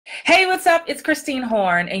Hey, what's up? It's Christine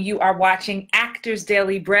Horn, and you are watching Actors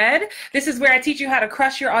Daily Bread. This is where I teach you how to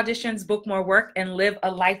crush your auditions, book more work, and live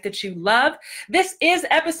a life that you love. This is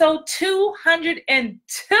episode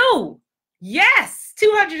 202. Yes,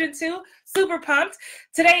 202. Super pumped.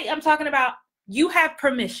 Today, I'm talking about you have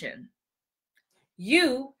permission.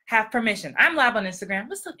 You have permission. I'm live on Instagram.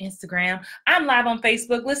 What's up, Instagram? I'm live on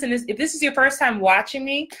Facebook. Listen, if this is your first time watching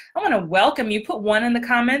me, I want to welcome you. Put 1 in the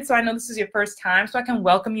comments so I know this is your first time so I can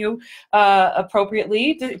welcome you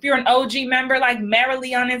appropriately. If you're an OG member like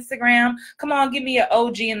Marilee on Instagram, come on, give me an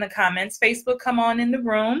OG in the comments. Facebook, come on in the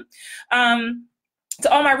room.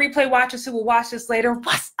 To all my replay watchers who will watch this later,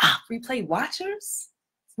 what's up, replay watchers?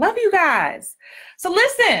 Love you guys. So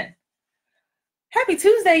listen, happy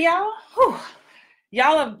Tuesday, y'all. Whew.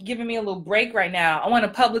 Y'all are giving me a little break right now. I want to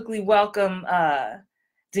publicly welcome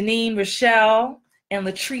Deneen, Rochelle, and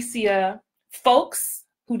Latricia folks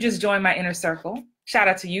who just joined my inner circle. Shout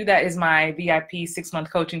out to you. That is my VIP 6-month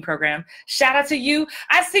coaching program. Shout out to you.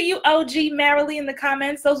 I see you, OG Marilee, in the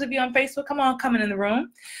comments. Those of you on Facebook, come on, coming in the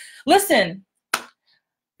room. Listen,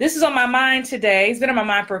 this is on my mind today. It's been on my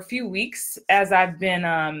mind for a few weeks as I've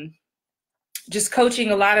been just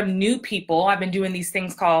coaching a lot of new people. I've been doing these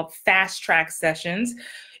things called fast track sessions.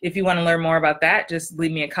 If you want to learn more about that, just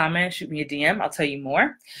leave me a comment, shoot me a DM. I'll tell you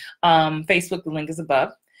more. Facebook, the link is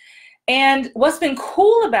above. And what's been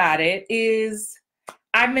cool about it is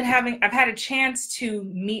I've had a chance to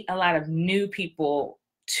meet a lot of new people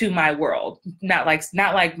to my world. Not like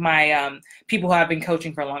my people who I've been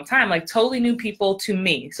coaching for a long time, like totally new people to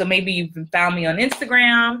me. So maybe you've found me on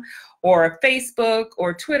Instagram or Facebook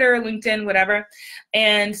or Twitter, LinkedIn, whatever.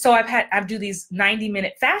 And so I do these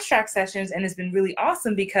 90-minute fast track sessions, and it's been really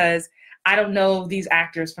awesome because I don't know these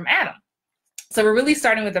actors from Adam. So we're really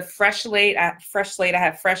starting with a fresh slate. I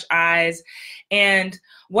have fresh eyes. And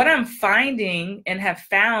what I'm finding and have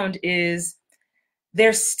found is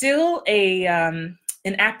there's still an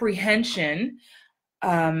apprehension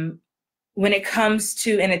when it comes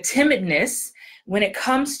to, and a timidness when it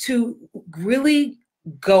comes to really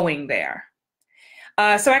going there.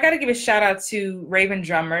 So I got to give a shout out to Raven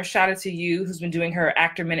Drummer. Shout out to you, who's been doing her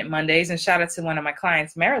Actor Minute Mondays, and shout out to one of my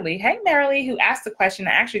clients, Marilee. Hey, Marilee, who asked the question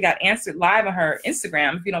that actually got answered live on her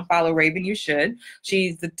Instagram. If you don't follow Raven, you should.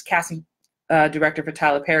 She's the casting director for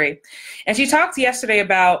Tyler Perry. And she talked yesterday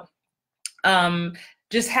about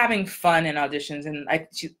just having fun in auditions, and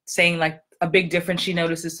she's saying like a big difference she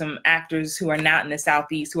notices some actors who are not in the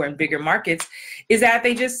Southeast, who are in bigger markets, is that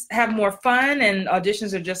they just have more fun, and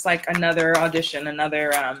auditions are just like another audition, another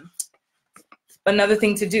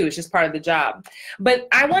thing to do. It's just part of the job. But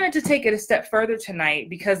I wanted to take it a step further tonight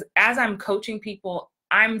because as I'm coaching people,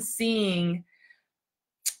 I'm seeing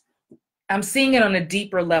it on a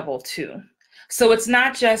deeper level too. So it's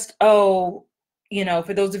not just, oh, you know,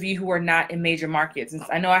 for those of you who are not in major markets,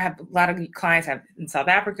 I know I have a lot of clients in South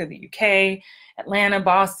Africa, the UK, Atlanta,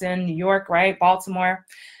 Boston, New York, right? Baltimore.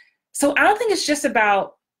 So I don't think it's just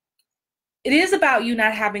about, it is about you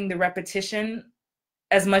not having the repetition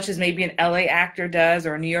as much as maybe an LA actor does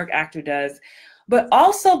or a New York actor does. But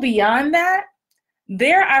also beyond that,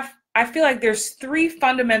 I feel like there's 3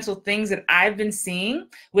 fundamental things that I've been seeing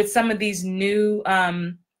with some of these new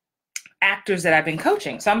actors that I've been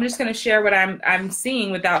coaching. So I'm just going to share what I'm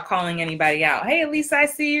seeing without calling anybody out. Hey, Elisa, I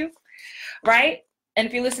see you, right? And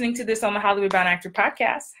if you're listening to this on the Hollywood Bound Actor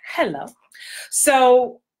podcast, hello.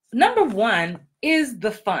 So number 1 is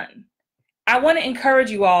the fun. I want to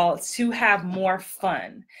encourage you all to have more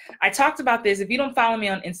fun. I talked about this. If you don't follow me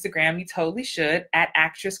on Instagram, you totally should, at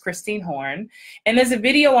actress Christine Horn. And there's a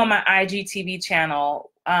video on my IGTV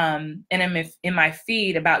channel and in my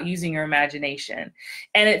feed about using your imagination.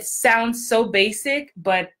 And it sounds so basic,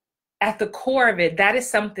 but at the core of it, that is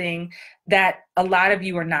something that a lot of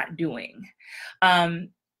you are not doing.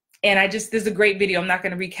 And there's a great video. I'm not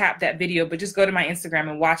going to recap that video, but just go to my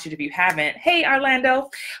Instagram and watch it if you haven't. Hey,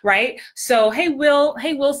 Orlando, right? So, hey,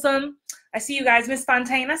 Wilson, I see you guys. Miss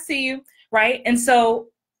Fontaine, I see you, right? And so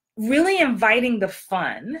really inviting the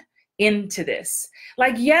fun into this.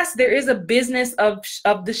 Like, yes, there is a business of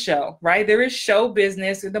the show, right? There is show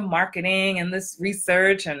business with the marketing and this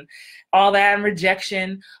research and all that and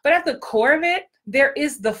rejection. But at the core of it, there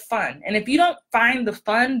is the fun. And if you don't find the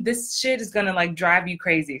fun, this shit is going to like drive you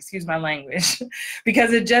crazy, excuse my language,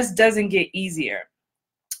 because it just doesn't get easier.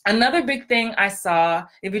 Another big thing I saw,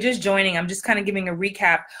 if you're just joining, I'm just kind of giving a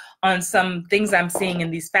recap on some things I'm seeing in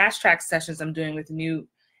these fast track sessions I'm doing with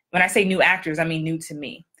when I say new actors, I mean new to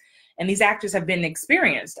me. And these actors have been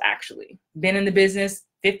experienced, actually, been in the business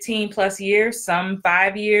 15 plus years, some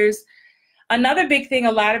 5 years. Another big thing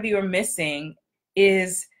a lot of you are missing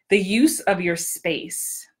is the use of your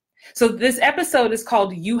space. So this episode is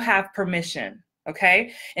called You Have Permission,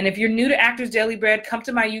 okay? And if you're new to Actors Daily Bread, come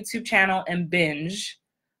to my YouTube channel and binge.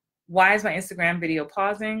 Why is my Instagram video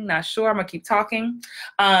pausing? Not sure. I'm going to keep talking.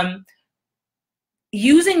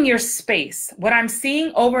 Using your space. What I'm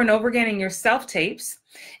seeing over and over again in your self-tapes,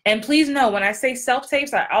 and please know when I say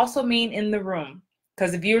self-tapes, I also mean in the room.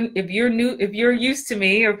 Because if you're used to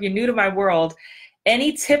me, or if you're new to my world,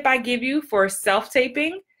 any tip I give you for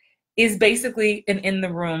self-taping is basically an in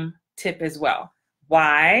the room tip as well.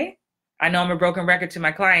 Why? I know I'm a broken record to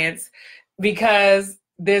my clients because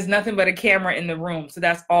there's nothing but a camera in the room. So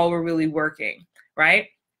that's all we're really working, right?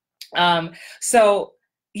 So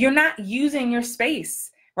you're not using your space,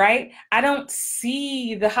 right? I don't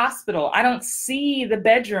see the hospital. I don't see the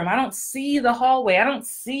bedroom. I don't see the hallway. I don't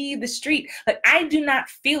see the street. Like, I do not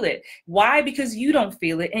feel it. Why? Because you don't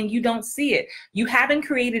feel it and you don't see it. You haven't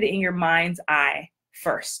created it in your mind's eye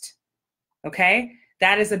first, okay?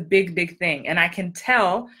 That is a big, big thing. And I can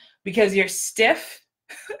tell because you're stiff.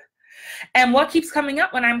 And what keeps coming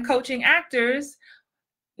up when I'm coaching actors,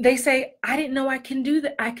 they say, I didn't know I can do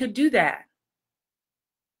that. I could do that.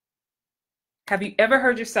 Have you ever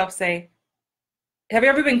heard yourself say, have you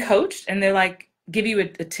ever been coached and they're like, give you a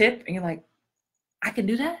tip and you're like, I can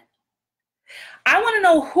do that? I want to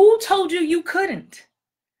know who told you you couldn't.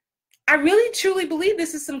 I really truly believe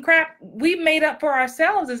this is some crap we made up for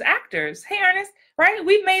ourselves as actors. Hey, Ernest, right?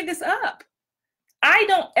 We made this up. I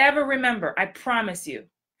don't ever remember, I promise you,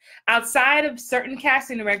 outside of certain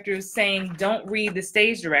casting directors saying, don't read the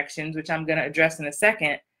stage directions, which I'm going to address in a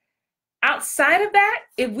second. Outside of that,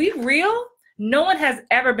 if we real, no one has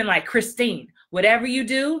ever been like, Christine, whatever you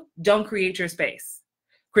do, don't create your space.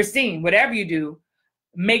 Christine, whatever you do,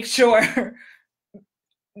 make sure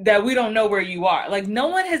that we don't know where you are. Like, no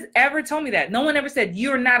one has ever told me that. No one ever said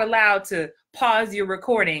you're not allowed to pause your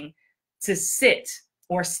recording to sit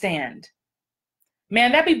or stand.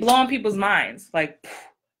 Man, that'd be blowing people's minds. Like,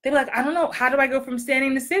 they'd be like, I don't know, how do I go from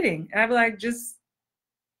standing to sitting? And I'd be like, just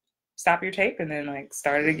stop your tape and then like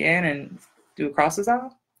start it again and do a cross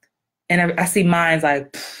dissolve. And I see minds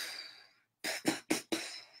like,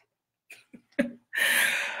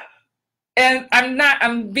 and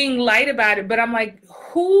I'm being light about it, but I'm like,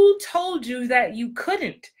 who told you that you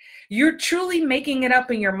couldn't? You're truly making it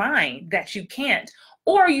up in your mind that you can't,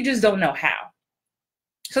 or you just don't know how.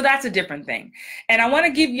 So that's a different thing. And I want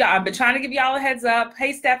to give y'all, I've been trying to give y'all a heads up.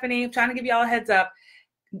 Hey, Stephanie, I'm trying to give y'all a heads up.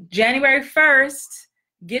 January 1st,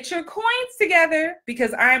 get your coins together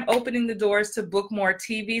because I'm opening the doors to book more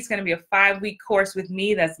TV. It's going to be a 5-week course with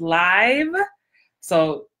me that's live.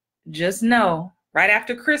 So just know, right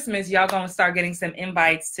after Christmas, y'all going to start getting some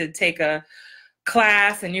invites to take a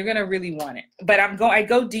class and you're going to really want it. But I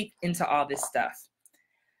go deep into all this stuff.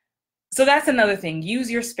 So that's another thing.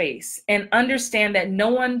 Use your space and understand that no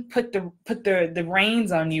one put the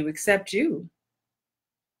reins on you except you.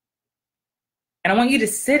 And I want you to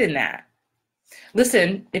sit in that.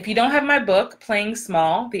 Listen, if you don't have my book, Playing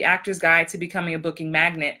Small, The Actor's Guide to Becoming a Booking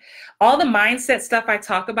Magnet, all the mindset stuff I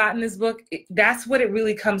talk about in this book, that's what it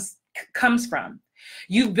really comes from.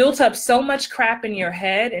 You've built up so much crap in your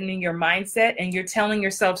head and in your mindset, and you're telling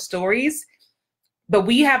yourself stories, but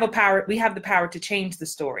we have the power to change the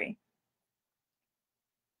story.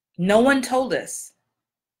 No one told us.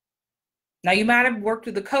 Now, you might have worked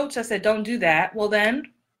with a coach. I said, don't do that. Well, then,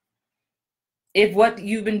 if what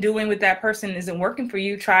you've been doing with that person isn't working for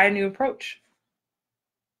you, try a new approach,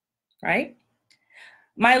 right?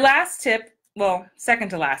 My last tip, well, second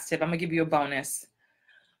to last tip, I'm going to give you a bonus.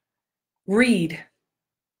 Read.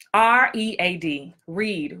 R-E-A-D.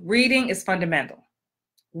 Read. Reading is fundamental.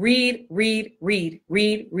 Read, read, read,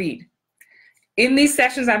 read, read. In these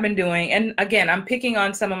sessions I've been doing, and again, I'm picking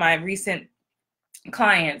on some of my recent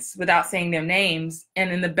clients without saying their names and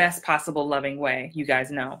in the best possible loving way, you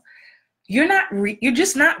guys know. You're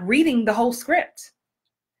just not reading the whole script.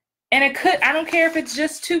 And I don't care if it's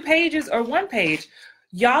just 2 pages or 1 page.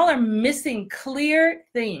 Y'all are missing clear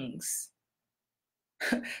things.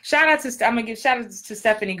 I'm gonna give shout out to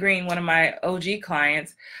Stephanie Green, one of my OG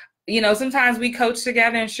clients. You know, sometimes we coach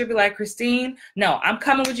together and she'll be like, Christine, no, I'm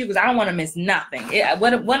coming with you because I don't want to miss nothing.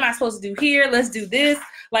 What am I supposed to do here? Let's do this.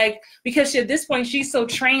 Like, because at this point, she's so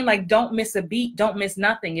trained, like, don't miss a beat, don't miss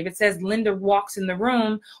nothing. If it says Linda walks in the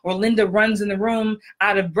room or Linda runs in the room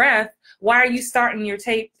out of breath, why are you starting your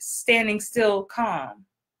tape standing still calm?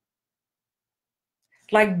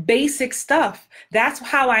 Like basic stuff. That's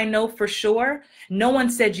how I know for sure. No one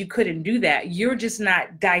said you couldn't do that. You're just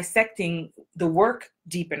not dissecting the work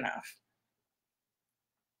deep enough.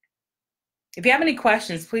 If you have any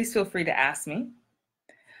questions, please feel free to ask me.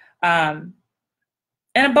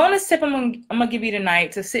 And a bonus tip I'm gonna give you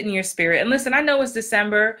tonight to sit in your spirit. And listen, I know it's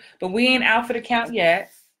December, but we ain't out for the count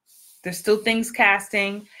yet. There's still things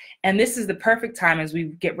casting. And this is the perfect time as we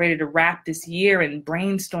get ready to wrap this year and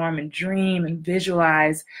brainstorm and dream and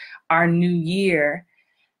visualize our new year.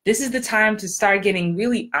 This is the time to start getting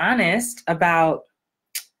really honest about,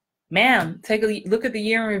 man, take a look at the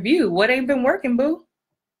year in review. What ain't been working, boo?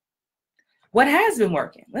 What has been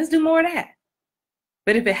working? Let's do more of that.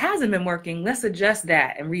 But if it hasn't been working, let's adjust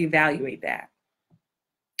that and reevaluate that.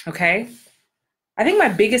 Okay? I think my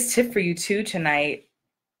biggest tip for you too tonight,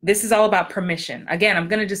 this is all about permission. Again, I'm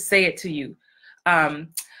going to just say it to you.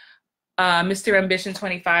 Mr. Ambition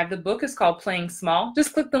 25, the book is called Playing Small.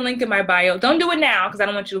 Just click the link in my bio. Don't do it now because I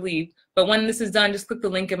don't want you to leave. But when this is done, just click the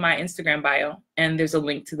link in my Instagram bio and there's a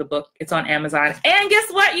link to the book. It's on Amazon. And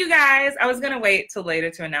guess what, you guys? I was going to wait till later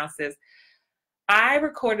to announce this. I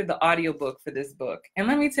recorded the audiobook for this book. And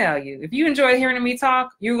let me tell you, if you enjoy hearing me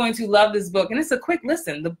talk, you're going to love this book. And it's a quick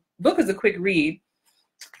listen. The book is a quick read,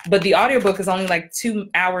 but the audiobook is only like 2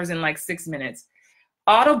 hours and like 6 minutes.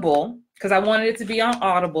 Audible, because I wanted it to be on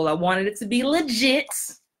Audible. I wanted it to be legit,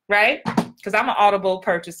 right? Because I'm an Audible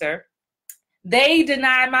purchaser. They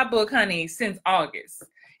denied my book, honey, since August.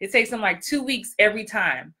 It takes them like 2 weeks every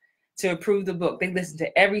time to approve the book. They listen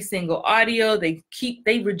to every single audio. They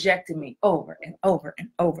rejected me over and over and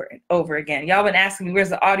over and over again. Y'all been asking me, where's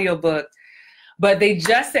the audio book? But they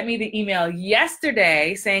just sent me the email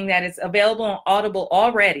yesterday saying that it's available on Audible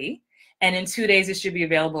already. And in 2 days, it should be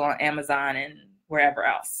available on Amazon and wherever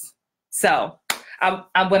else. So I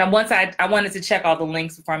wanted to check all the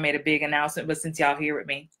links before I made a big announcement, but since y'all here with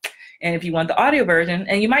me, and if you want the audio version,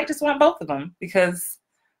 and you might just want both of them because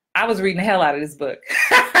I was reading the hell out of this book.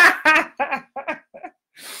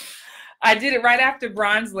 I did it right after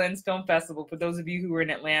Bronze Lens Film Festival, for those of you who were in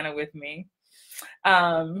Atlanta with me. So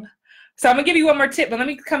I'm gonna give you one more tip, but let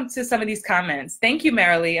me come to some of these comments. Thank you,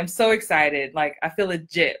 Marilee. I'm so excited. Like, I feel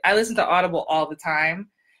legit. I listen to Audible all the time,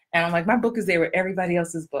 and I'm like, my book is there with everybody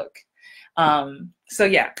else's book. So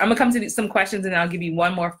yeah, I'm gonna come to some questions, and then I'll give you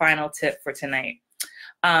one more final tip for tonight.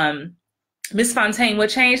 Miss Fontaine, what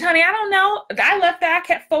changed? Honey, I don't know. I left that. I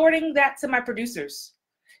kept forwarding that to my producers.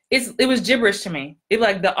 It was gibberish to me. It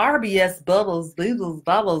like the RBS bubbles, bubbles,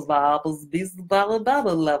 bubbles, bubbles, these bubble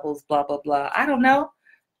levels, blah, blah, blah. I don't know.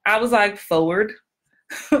 I was like, forward.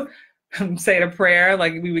 Saying a prayer,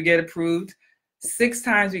 like we would get approved. 6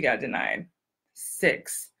 times we got denied.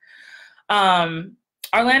 6.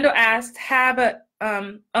 Orlando asked,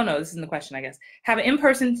 oh no, this isn't the question, I guess. Have an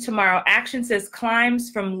in-person tomorrow. Action says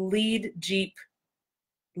climbs from lead Jeep.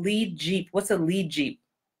 Lead Jeep. What's a lead Jeep?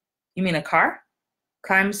 You mean a car?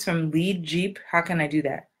 Climbs from lead Jeep. How can I do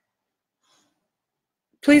that?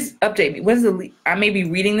 Please update me. What is the lead? I may be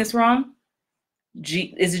reading this wrong.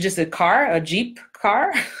 Jeep. Is it just a car? A Jeep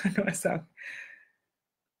car? I know myself.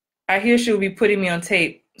 I hear she will be putting me on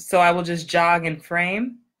tape, so I will just jog and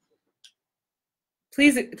frame.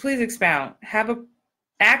 Please expound.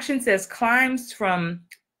 Action says climbs from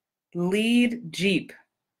lead Jeep.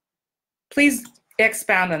 Please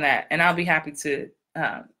expound on that, and I'll be happy to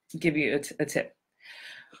give you a tip.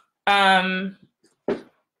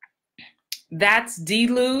 That's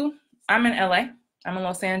D-Lou. I'm in LA. I'm in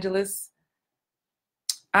Los Angeles.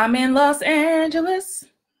 I'm in Los Angeles.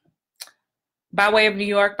 By way of New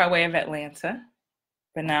York, by way of Atlanta.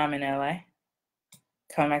 But now I'm in LA.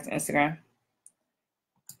 Coming back to Instagram.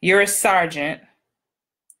 You're a sergeant.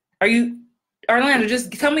 Are you, Orlando,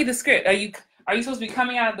 just tell me the script. Are you supposed to be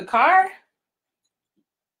coming out of the car?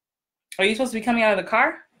 Are you supposed to be coming out of the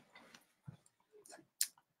car?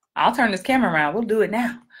 I'll turn this camera around. We'll do it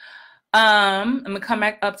now. I'm gonna come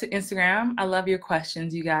back up to Instagram. I love your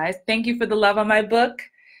questions, you guys. Thank you for the love on my book.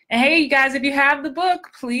 And hey, you guys, if you have the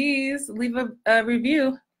book, please leave a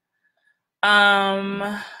review.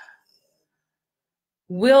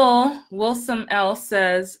 Wilson L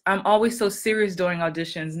says, I'm always so serious during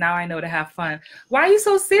auditions. Now I know to have fun. Why are you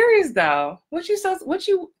so serious though?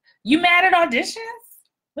 You mad at auditions?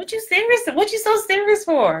 What you serious? What you so serious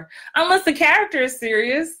for? Unless the character is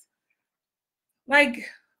serious. Like,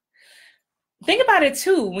 think about it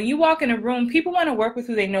too. When you walk in a room, people want to work with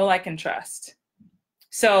who they know, like, and trust.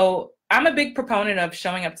 So I'm a big proponent of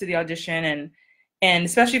showing up to the audition, and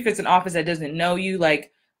especially if it's an office that doesn't know you,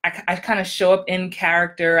 like, I kind of show up in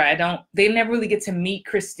character. They never really get to meet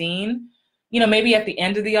Christine. You know, maybe at the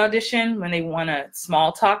end of the audition when they want to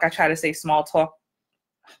small talk, I try to say small talk,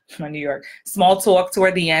 my New York, small talk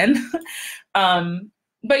toward the end.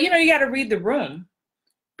 But, you know, you got to read the room.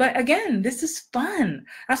 But again, this is fun.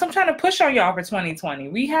 That's what I'm trying to push on y'all for 2020.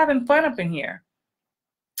 We having fun up in here.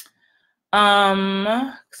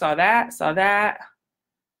 Saw that.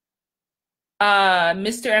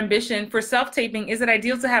 Mr. Ambition, for self-taping, is it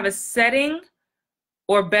ideal to have a setting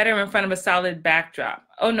or better in front of a solid backdrop?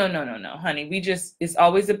 Oh, no, no, no, no, honey. We just, it's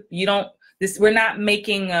always a, you don't, this, we're not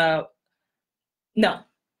making a, no,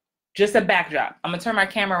 just a backdrop. I'm gonna turn my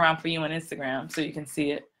camera around for you on Instagram so you can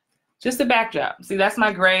see it. Just a backdrop. See, that's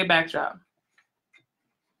my gray backdrop.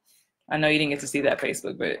 I know you didn't get to see that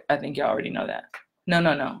Facebook, but I think you already know that. No,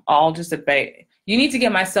 no, no, all just a bait. You need to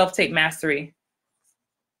get my self-tape mastery.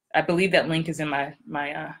 I believe that link is in my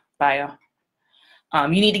bio. You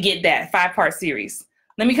need to get that 5-part series.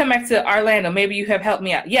 Let me come back to Orlando. Maybe you have helped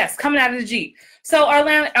me out. Yes, coming out of the Jeep. So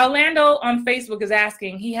Orlando on Facebook is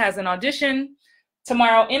asking. He has an audition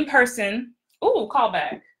tomorrow in person. Ooh,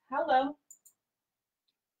 callback. Hello.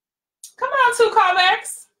 Come on, 2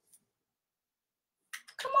 callbacks.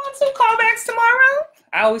 Come on, 2 callbacks tomorrow.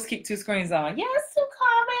 I always keep 2 screens on. Yes, 2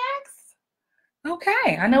 callbacks.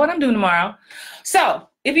 Okay, I know what I'm doing tomorrow. So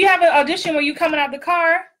if you have an audition where you're coming out the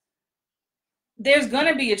car, there's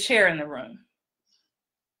gonna be a chair in the room.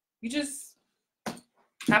 You just,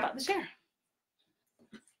 how about the chair?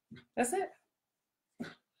 That's it.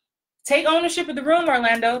 Take ownership of the room,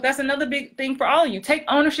 Orlando. That's another big thing for all of you. Take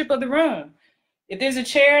ownership of the room. If there's a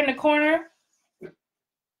chair in the corner,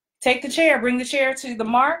 take the chair, bring the chair to the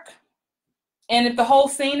mark. And if the whole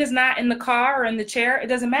scene is not in the car or in the chair, it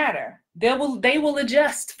doesn't matter. They will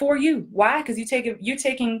adjust for you. Why? Because you're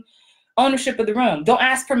taking ownership of the room. Don't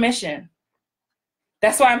ask permission.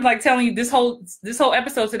 That's why I'm like telling you this whole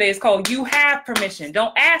episode today is called You Have Permission.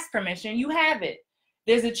 Don't ask permission. You have it.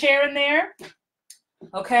 There's a chair in there.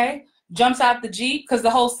 Okay. Jumps out the Jeep because the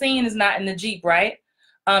whole scene is not in the Jeep, right?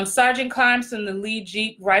 Sergeant climbs from the lead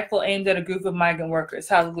Jeep, rifle aimed at a group of migrant workers.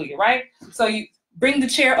 Hallelujah, right? So you bring the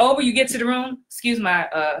chair over, you get to the room. Excuse my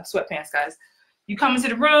sweatpants, guys. You come into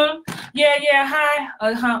the room. Yeah, hi.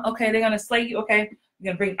 Okay, they're gonna slate you. Okay,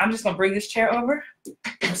 I'm just gonna bring this chair over.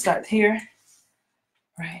 We'll start here.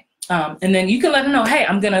 Right. And then you can let them know, hey,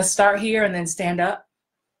 I'm gonna start here and then stand up.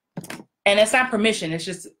 And it's not permission, it's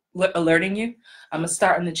just alerting you. I'm gonna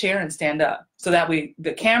start in the chair and stand up. So that way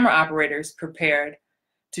the camera operator is prepared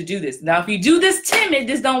to do this. Now, if you do this timid,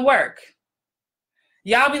 this don't work.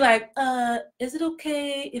 Y'all be like, is it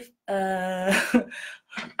okay if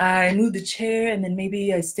I move the chair and then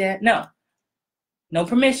maybe I stand? No, no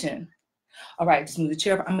permission. All right, just move the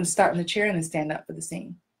chair. I'm gonna start in the chair and then stand up for the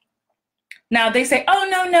scene. Now they say,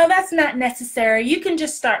 oh, no, that's not necessary. You can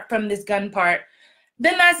just start from this gun part.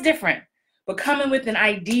 Then that's different. But coming with an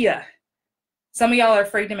idea. Some of y'all are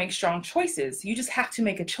afraid to make strong choices. You just have to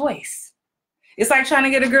make a choice. It's like trying to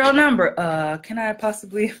get a girl number. Can I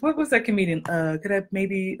possibly, what was that comedian? Could I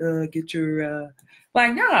maybe get your,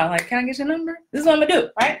 like, no, like, can I get your number? This is what I'm gonna do,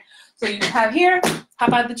 right? So you have here,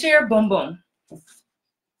 hop out the chair, boom, boom.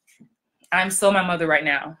 I'm so my mother right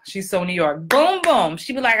now. She's so New York. Boom, boom.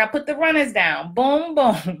 She be like, I put the runners down. Boom,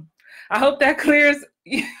 boom. I hope that clears.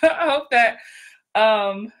 I hope that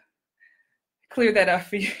cleared that up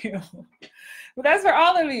for you. But that's for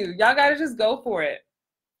all of you. Y'all gotta just go for it.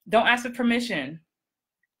 Don't ask for permission.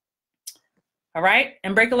 All right?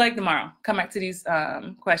 And break a leg tomorrow. Come back to these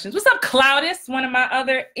questions. What's up, Cloudis? One of my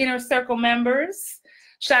other Inner Circle members.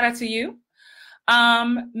 Shout out to you.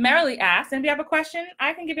 Marilee asked, and if you have a question,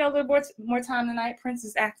 I can give you a little more time tonight. Prince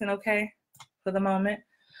is acting okay for the moment.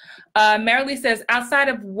 Marilee says, outside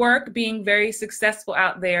of work being very successful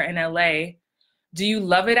out there in LA, do you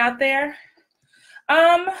love it out there?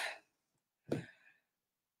 I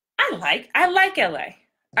like LA.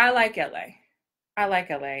 I like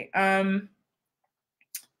LA.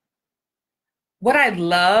 What I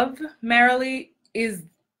love, Marilee, is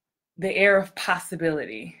the air of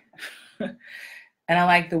possibility. And I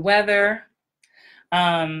like the weather.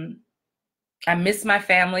 I miss my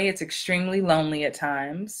family. It's extremely lonely at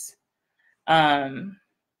times. But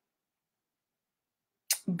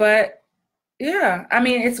yeah, I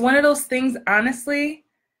mean, it's one of those things, honestly,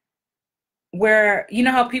 where, you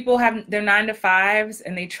know how people have their 9-to-5s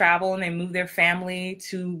and they travel and they move their family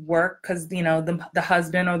to work because, you know, the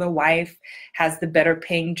husband or the wife has the better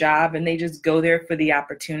paying job and they just go there for the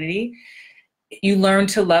opportunity. You learn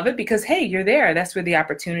to love it because, hey, you're there. That's where the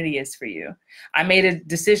opportunity is for you. I made a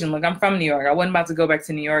decision. Look, I'm from New York. I wasn't about to go back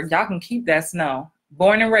to New York. Y'all can keep that snow.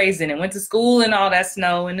 Born and raised in it. Went to school and all that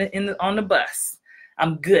snow on the bus.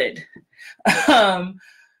 I'm good.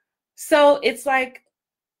 So it's like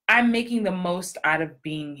I'm making the most out of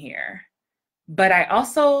being here. But I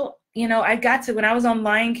also, you know, I got to, when I was on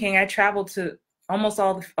Lion King, I traveled to almost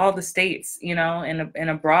all the states, you know, and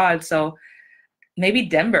abroad. So maybe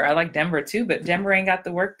Denver. I like Denver too, but Denver ain't got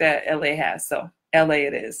the work that LA has. So LA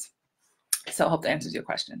it is. So I hope that answers your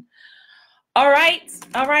question. All right.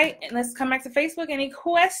 And let's come back to Facebook. Any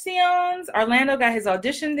questions? Orlando got his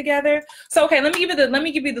audition together. So okay, let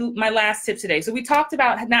me give you my last tip today. So we talked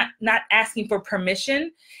about not asking for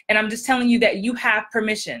permission, and I'm just telling you that you have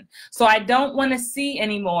permission. So I don't want to see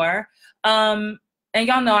anymore. And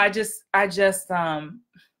y'all know I just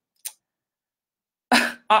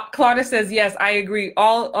Claudia says yes, I agree.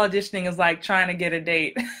 All auditioning is like trying to get a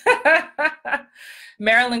date.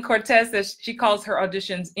 Marilyn Cortez says she calls her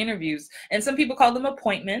auditions interviews, and some people call them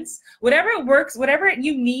appointments. Whatever works, whatever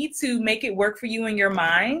you need to make it work for you in your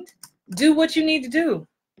mind, do what you need to do.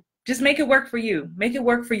 Just make it work for you. Make it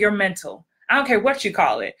work for your mental. I don't care what you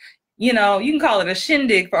call it. You know, you can call it a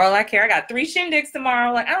shindig for all I care. I got 3 shindigs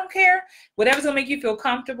tomorrow. Like, I don't care. Whatever's gonna make you feel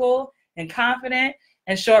comfortable and confident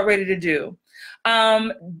and show up ready to do.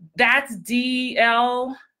 That's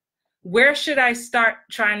DL. Where should I start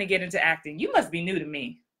trying to get into acting? You must be new to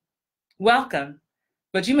me. Welcome,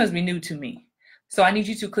 but you must be new to me. So I need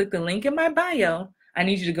you to click the link in my bio. I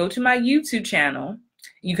need you to go to my YouTube channel.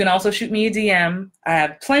 You can also shoot me a DM. I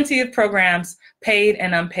have plenty of programs, paid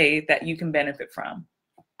and unpaid, that you can benefit from.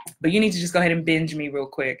 But you need to just go ahead and binge me real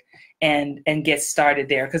quick and get started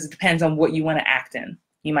there, because it depends on what you want to act in.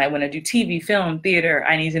 You might want to do TV, film, theater.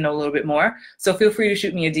 I need to know a little bit more. So feel free to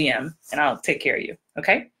shoot me a DM and I'll take care of you,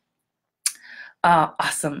 okay?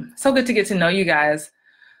 Awesome. So good to get to know you guys.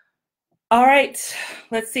 All right,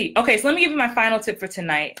 let's see. Okay, so let me give you my final tip for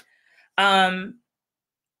tonight. I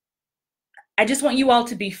just want you all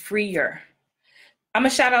to be freer. I'm gonna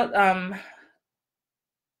shout out, I'm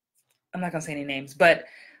not gonna say any names, but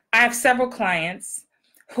I have several clients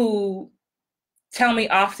who tell me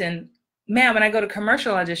often, man, when I go to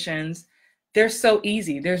commercial auditions, they're so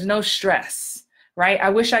easy. There's no stress, right? I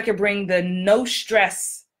wish I could bring the no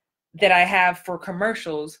stress that I have for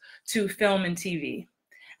commercials to film and TV.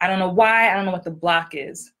 I don't know why. I don't know what the block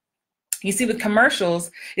is. You see, with commercials,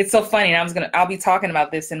 it's so funny. And I'll be talking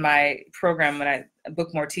about this in my program when I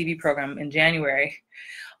book more TV program in January.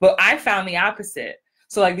 But I found the opposite.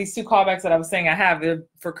 So like these 2 callbacks that I was saying I have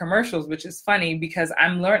for commercials, which is funny because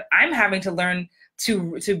I'm having to learn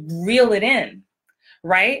to reel it in,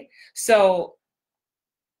 right? So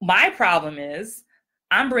my problem is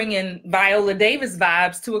I'm bringing Viola Davis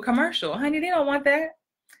vibes to a commercial. Honey, they don't want that.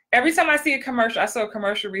 Every time I see a commercial, I saw a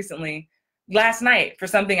commercial recently, last night, for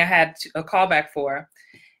something I had a callback for.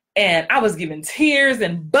 And I was giving tears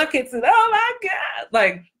and buckets and oh my God.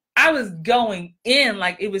 Like I was going in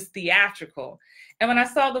like it was theatrical. And when I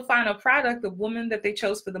saw the final product, the woman that they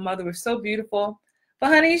chose for the mother was so beautiful.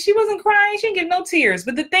 But honey, she wasn't crying. She didn't give no tears.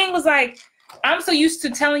 But the thing was like, I'm so used to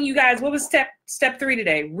telling you guys, what was step 3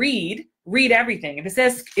 today? Read everything. If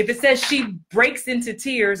it says she breaks into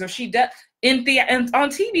tears or she does on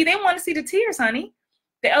TV, they want to see the tears, honey.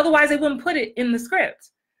 Otherwise they wouldn't put it in the script.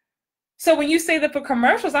 So when you say that for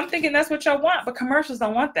commercials, I'm thinking that's what y'all want, but commercials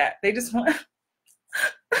don't want that. They just want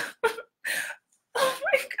oh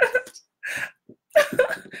my God.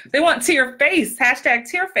 They want tear face, hashtag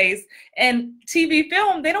tear face. And TV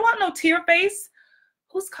film, they don't want no tear face.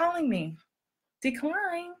 Who's calling me?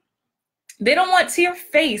 Decline. They don't want tear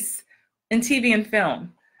face in TV and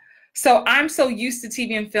film. So I'm so used to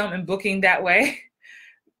TV and film and booking that way.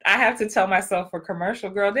 I have to tell myself for commercial,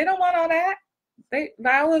 girl, they don't want all that.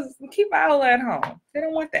 Keep Viola at home. They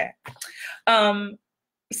don't want that.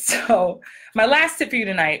 So my last tip for you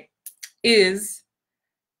tonight is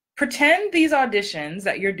pretend these auditions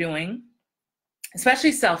that you're doing,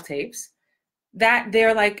 especially self-tapes, that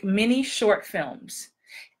they're like mini short films.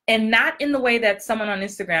 And not in the way that someone on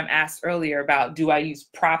Instagram asked earlier about, do I use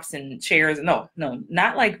props and chairs? No,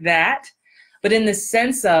 not like that. But in the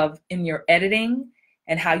sense of in your editing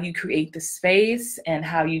and how you create the space and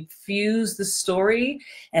how you fuse the story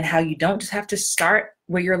and how you don't just have to start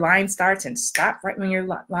where your line starts and stop right when your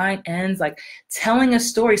line ends, like telling a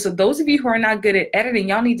story. So those of you who are not good at editing,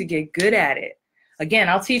 y'all need to get good at it. Again,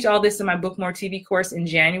 I'll teach all this in my Book More TV course in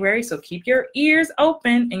January, so keep your ears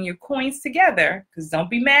open and your coins together, because don't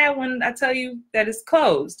be mad when I tell you that it's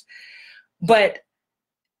closed. But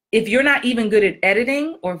if you're not even good at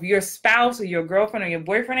editing, or if your spouse or your girlfriend or your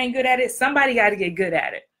boyfriend ain't good at it, somebody got to get good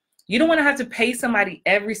at it. You don't want to have to pay somebody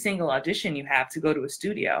every single audition you have to go to a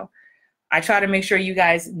studio. I try to make sure you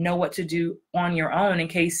guys know what to do on your own in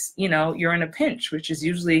case, you know, you're in a pinch, which is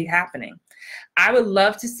usually happening. I would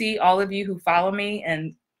love to see all of you who follow me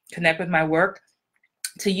and connect with my work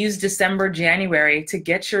to use December, January to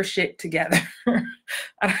get your shit together.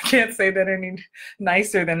 I can't say that any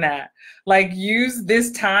nicer than that. Like, use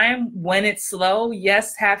this time when it's slow.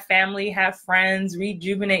 Yes, have family, have friends,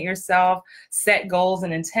 rejuvenate yourself, set goals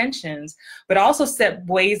and intentions, but also set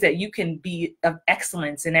ways that you can be of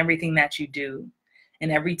excellence in everything that you do,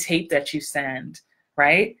 in every tape that you send,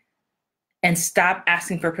 right? And stop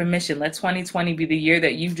asking for permission. Let 2020 be the year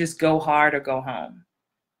that you just go hard or go home.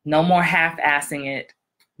 No more half-assing it,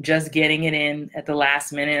 just getting it in at the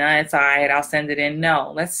last minute. It's all right, I'll send it in.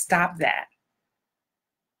 No, let's stop that.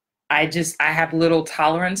 I have little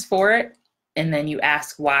tolerance for it. And then you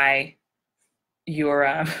ask why you're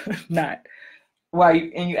and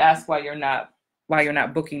you ask why you're not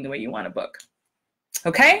booking the way you want to book.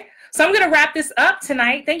 Okay? So I'm going to wrap this up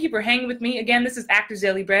tonight. Thank you for hanging with me. Again, this is Actors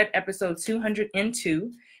Daily Bread, episode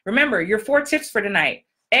 202. Remember, your 4 tips for tonight.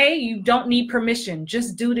 A, you don't need permission.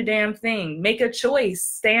 Just do the damn thing. Make a choice.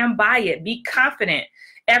 Stand by it. Be confident.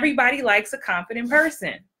 Everybody likes a confident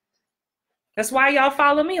person. That's why y'all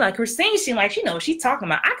follow me. Like Christine, she knows what she's talking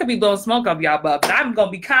about. I could be blowing smoke up y'all butt, but I'm going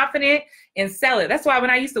to be confident and sell it. That's why when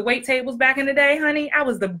I used to wait tables back in the day, honey, I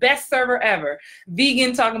was the best server ever.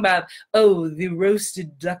 Vegan talking about, oh, the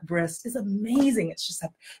roasted duck breast is amazing. It's just a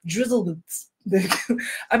drizzle with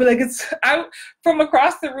I'd be like, from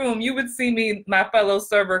across the room, you would see me, my fellow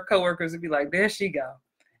server coworkers would be like, there she go.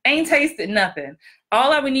 Ain't tasted nothing.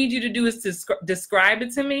 All I would need you to do is to describe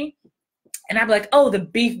it to me. And I'd be like, oh, the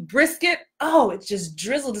beef brisket. Oh, it's just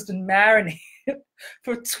drizzled. It's been marinated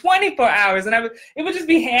for 24 hours. And it would just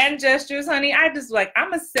be hand gestures, honey. I just like, I'm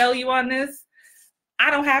going to sell you on this.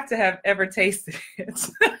 I don't have to have ever tasted it.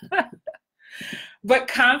 But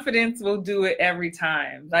confidence will do it every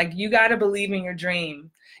time. Like, you got to believe in your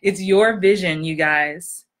dream. It's your vision, you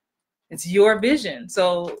guys. It's your vision.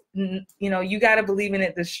 So, you got to believe in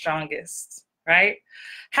it the strongest, right?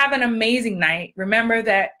 Have an amazing night. Remember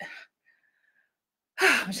that,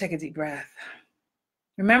 let me take a deep breath.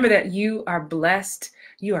 Remember that you are blessed,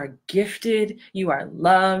 you are gifted, you are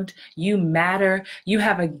loved, you matter. You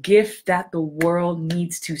have a gift that the world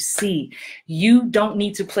needs to see. You don't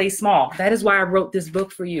need to play small. That is why I wrote this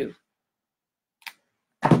book for you.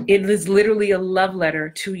 It is literally a love letter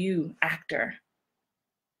to you, actor.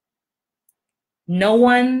 I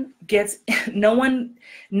can't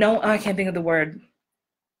think of the word.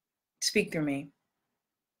 Speak through me.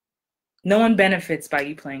 No one benefits by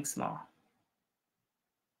you playing small.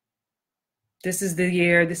 This is the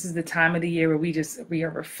year, this is the time of the year where we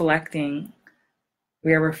are reflecting.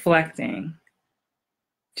 We are reflecting.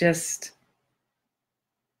 Just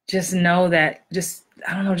know that, just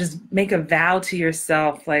make a vow to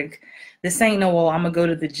yourself. Like, this ain't no, well, I'm gonna go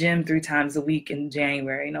to the gym 3 times a week in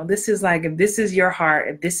January. This is like, if this is your heart,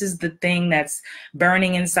 if this is the thing that's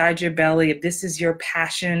burning inside your belly, if this is your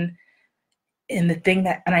passion, and the thing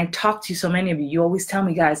that, and I talk to so many of you, you always tell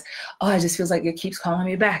me, guys, oh, it just feels like it keeps calling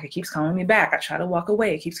me back. It keeps calling me back. I try to walk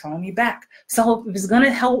away. It keeps calling me back. So if it's going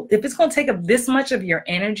to help, if it's going to take up this much of your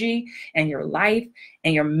energy and your life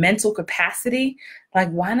and your mental capacity, like,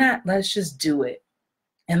 why not? Let's just do it.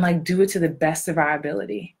 And like, do it to the best of our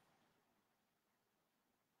ability.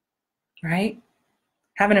 Right?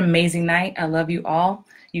 Have an amazing night. I love you all.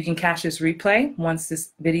 You can catch this replay once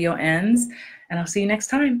this video ends, and I'll see you next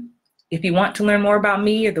time. If you want to learn more about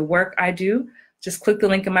me or the work I do, just click the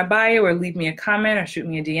link in my bio or leave me a comment or shoot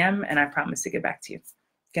me a DM, and I promise to get back to you.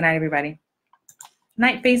 Good night, everybody.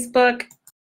 Night, Facebook.